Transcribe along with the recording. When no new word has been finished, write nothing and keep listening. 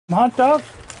hot dogs?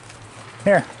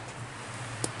 Here.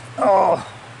 Oh.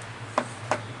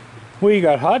 We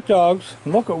got hot dogs.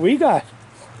 Look what we got.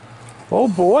 Oh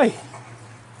boy.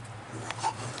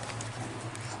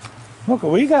 Look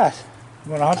what we got.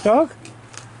 You want a hot dog?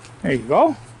 There you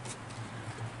go.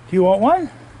 Do you want one?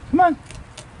 Come on.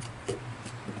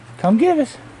 Come get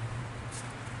it.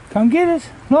 Come get it.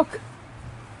 Look.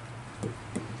 Do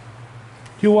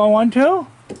you want one too?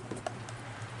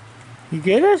 You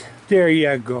get it? There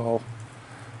you go.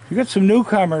 You got some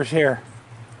newcomers here.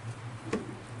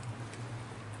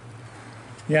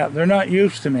 Yeah, they're not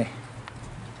used to me.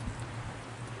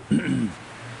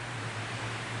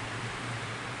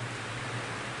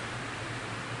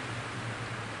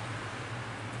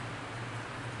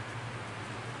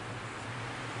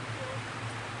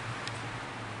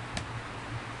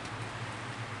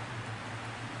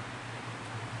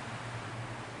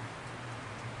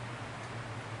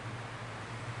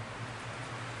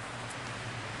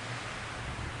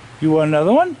 You want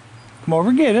another one? Come over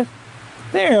and get it.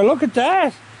 There, look at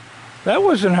that. That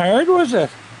wasn't hard, was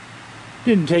it?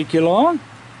 Didn't take you long.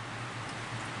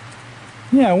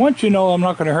 Yeah, once you know I'm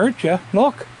not going to hurt you.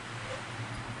 Look.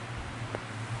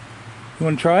 You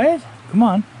want to try it? Come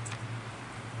on.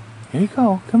 Here you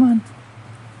go. Come on.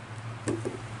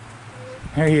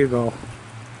 There you go.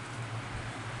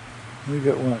 We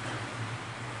got what?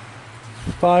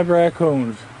 5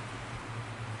 raccoons.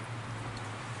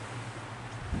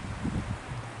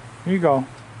 Here you go.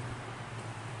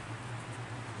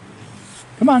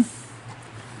 Come on.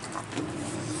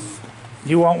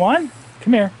 You want one?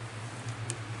 Come here.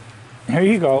 Here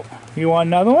you go. You want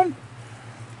another one?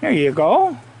 There you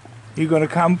go. You gonna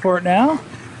come for it now?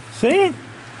 See?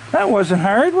 That wasn't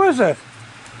hard, was it?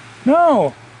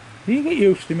 No. You get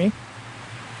used to me.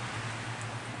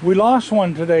 We lost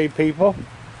one today, people.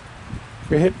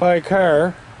 Got hit by a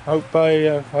car out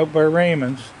by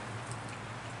Raymond's.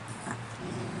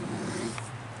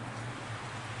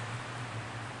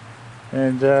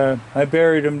 And I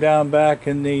buried him down back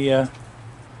in the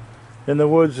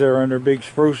woods there under a big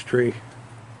spruce tree.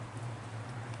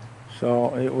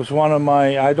 So it was one of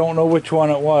my, I don't know which one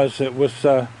it was. It was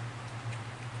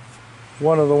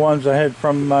one of the ones I had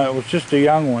from, it was just a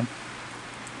young one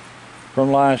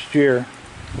from last year.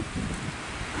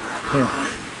 Here,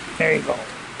 there you go.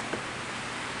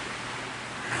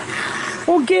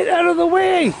 Well, get out of the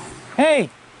way. Hey,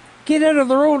 get out of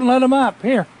the road and let him up.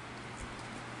 Here.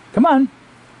 Come on,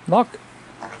 look.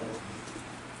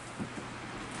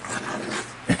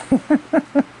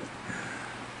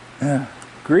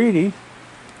 Greedy.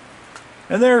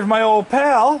 And there's my old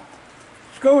pal,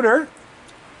 Scooter.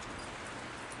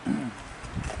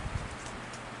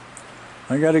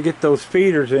 I got to get those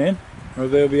feeders in, or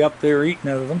they'll be up there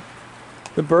eating out of them.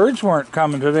 The birds weren't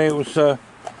coming today. It was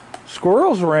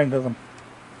squirrels were into them.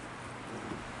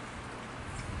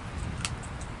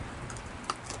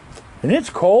 And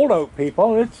it's cold out,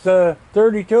 people. It's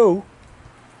 32.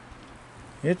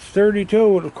 It's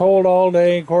 32. It's cold all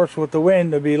day. Of course, with the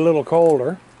wind, it'll be a little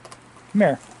colder. Come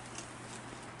here.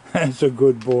 That's a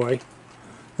good boy.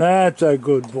 That's a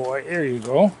good boy. There you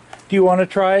go. Do you want to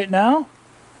try it now?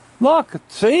 Look.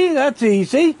 See? That's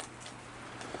easy.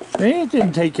 See? It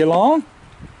didn't take you long.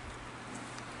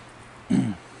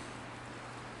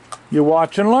 You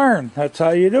watch and learn. That's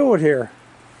how you do it here.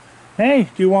 Hey,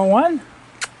 do you want one?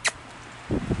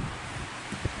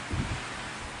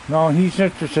 No, he's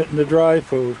interested in the dry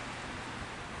food.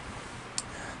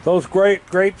 Those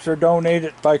grapes are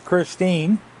donated by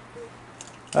Christine.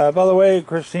 By the way,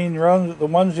 Christine runs the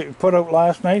ones that you put out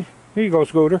last night. Here you go,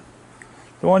 Scooter.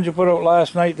 The ones you put out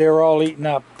last night, they were all eaten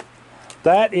up.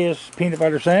 That is peanut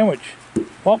butter sandwich.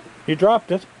 Well, you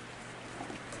dropped it.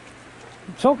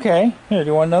 It's okay. Here, do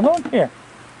you want another one? Here.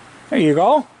 There you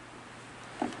go.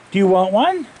 Do you want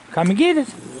one? Come and get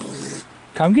it.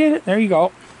 Come get it. There you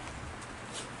go.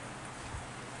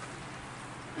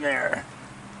 There.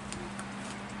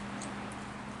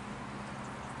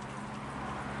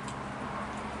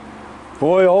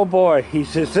 Boy, oh boy. He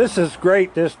says, this is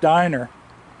great, this diner.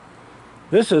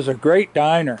 This is a great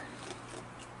diner.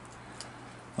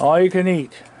 All you can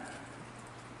eat.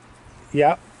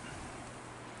 Yep.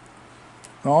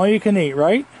 All you can eat,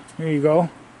 right? Here you go.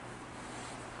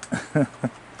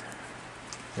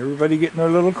 Everybody getting their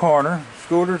little corner.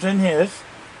 Scooter's in his.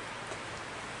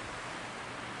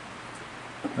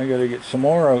 I gotta get some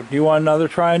more out. Do you want another?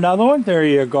 Try another one? There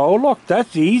you go. Look,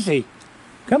 that's easy.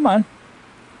 Come on.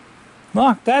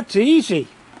 Look, that's easy.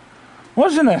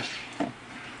 Wasn't it?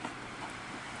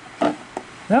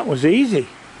 That was easy.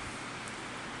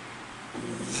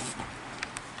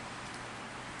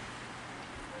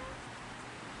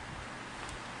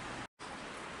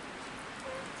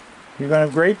 You're going to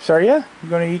have grapes, are you? You're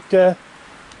going to eat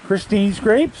Christine's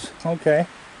grapes? Okay.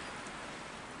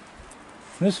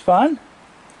 This is fun,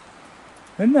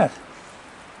 isn't it?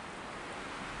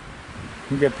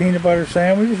 You got peanut butter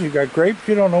sandwiches, you got grapes,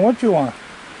 you don't know what you want.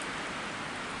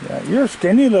 Yeah, you're a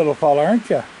skinny little fella, aren't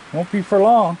you? Won't be for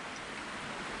long.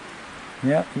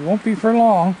 Yeah, you won't be for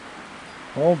long.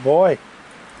 Oh boy.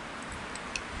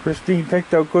 Christine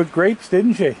picked out good grapes,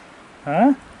 didn't she?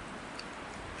 Huh?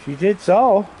 She did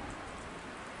so.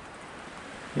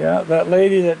 Yeah, that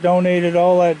lady that donated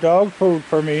all that dog food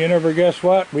for me, you never guess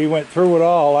what? We went through it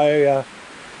all. I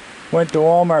went to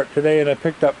Walmart today and I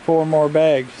picked up 4 more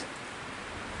bags.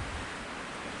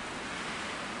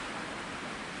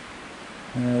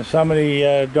 Somebody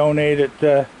donated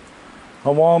a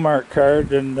Walmart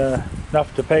card and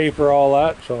enough to pay for all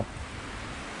that, so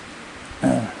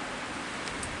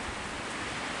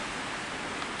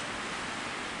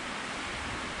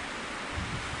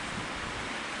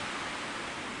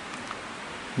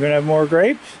you're gonna have more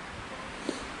grapes?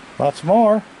 Lots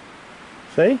more.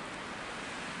 See?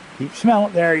 Keep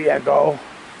smelling. There you go.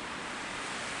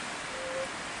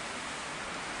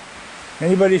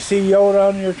 Anybody see Yoda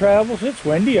on your travels? It's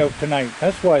windy out tonight.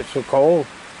 That's why it's so cold.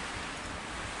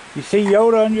 You see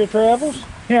Yoda on your travels?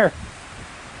 Here.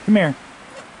 Come here.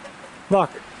 Look.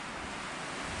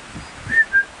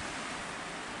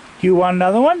 Do you want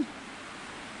another one?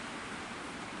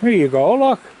 There you go.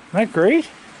 Look. Isn't that great?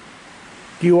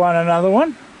 Do you want another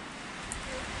one?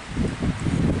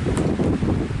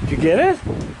 Did you get it?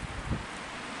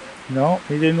 No,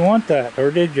 he didn't want that.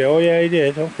 Or did you? Oh yeah, he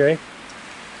did. Okay.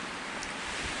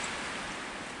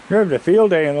 You're having a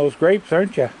field day in those grapes,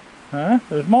 aren't you? Huh?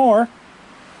 There's more.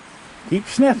 Keep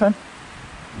sniffing.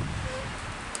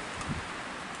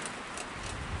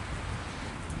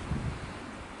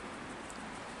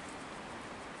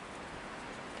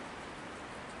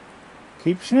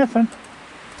 Keep sniffing.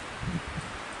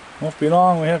 Won't be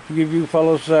long. We have to give you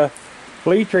fellows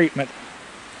flea treatment.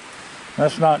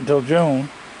 That's not until June.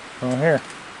 So here.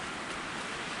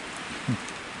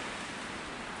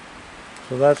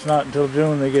 So that's not until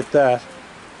June they get that.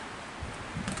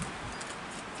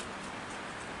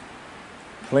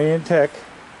 Flea and tick.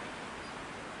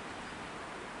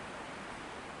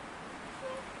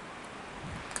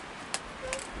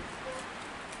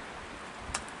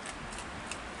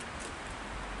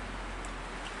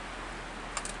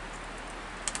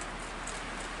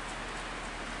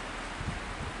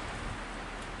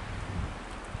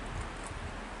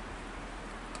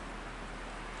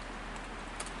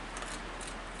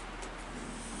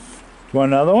 You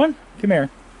want another one? Come here.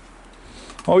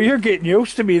 Oh, you're getting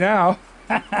used to me now.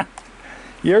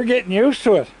 You're getting used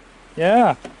to it.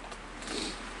 Yeah.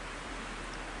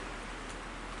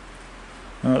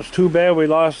 Well, it's too bad we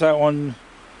lost that one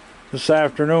this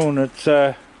afternoon. It's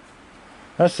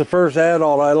that's the first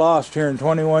adult I lost here in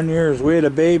 21 years. We had a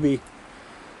baby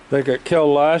that got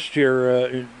killed last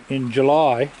year in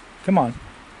July. Come on.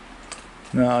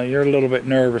 No, you're a little bit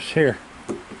nervous. Here.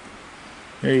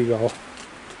 There you go.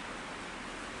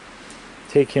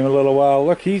 Take him a little while.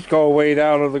 Look, he's going way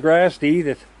down of the grass to eat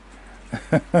it.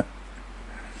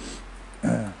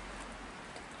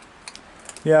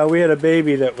 Yeah, we had a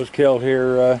baby that was killed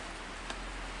here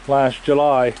last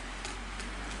July.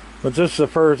 But this is the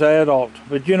first adult.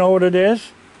 But you know what it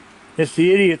is? It's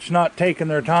the idiots not taking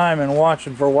their time and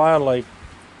watching for wildlife.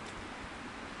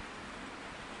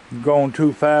 Going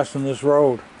too fast on this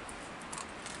road.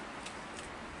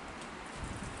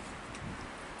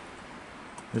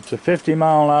 It's a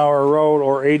 50-mile-an-hour road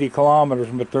or 80 kilometers,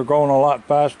 but they're going a lot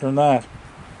faster than that.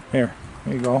 Here,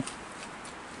 there you go.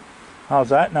 How's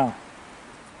that now?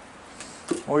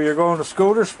 Oh, you're going to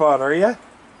scooter spot, are you?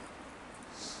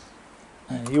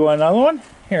 You want another one?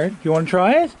 Here, you want to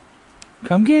try it?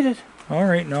 Come get it. All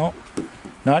right, no.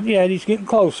 Not yet, he's getting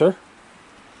closer.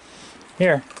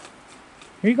 Here.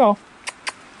 Here you go.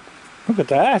 Look at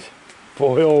that.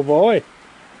 Boy, oh boy.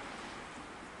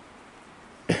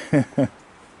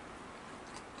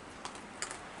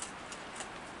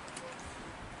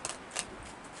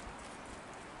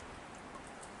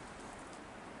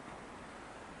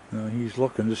 No, he's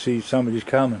looking to see if somebody's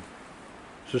coming.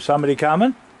 Is there somebody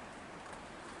coming?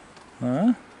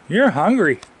 Huh? You're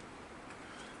hungry.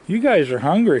 You guys are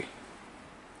hungry.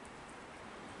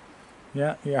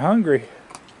 Yeah, you're hungry.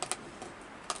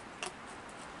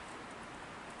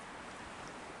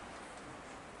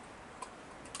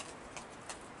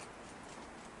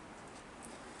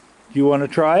 You want to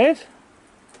try it?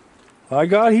 By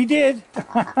God, he did.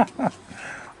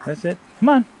 That's it. Come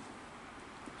on.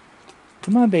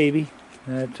 Come on, baby.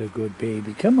 That's a good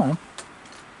baby. Come on.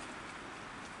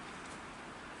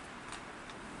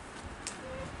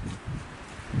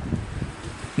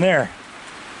 There.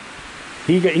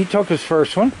 He took his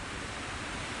first one.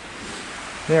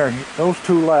 There, those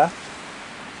two left.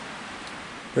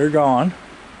 They're gone.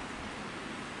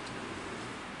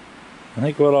 I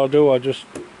think what I'll do, I'll just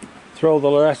throw the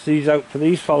rest of these out for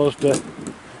these fellows to,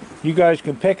 you guys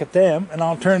can pick at them, and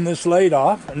I'll turn this light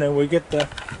off, and then we'll get the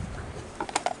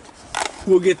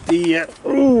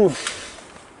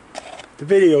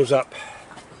videos up.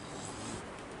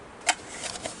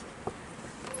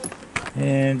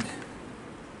 And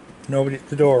nobody at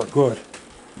the door. Good.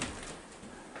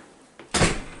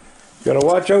 Gotta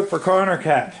watch out for Connor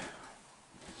Cat.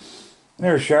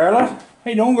 There's Charlotte. How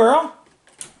you doing, girl?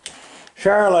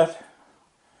 Charlotte.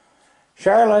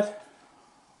 Charlotte.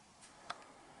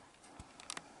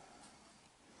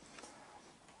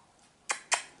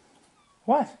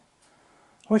 What?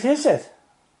 What is it?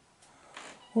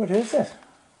 What is it?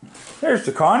 There's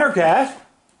the Connor Cat.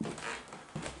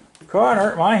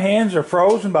 Connor, my hands are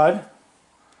frozen, bud.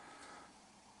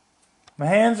 My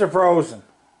hands are frozen.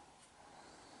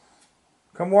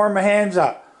 Come warm my hands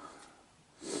up.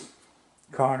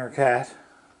 Connor Cat.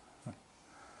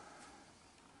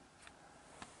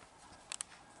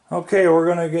 Okay, we're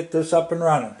going to get this up and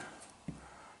running.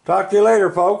 Talk to you later,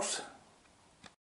 folks.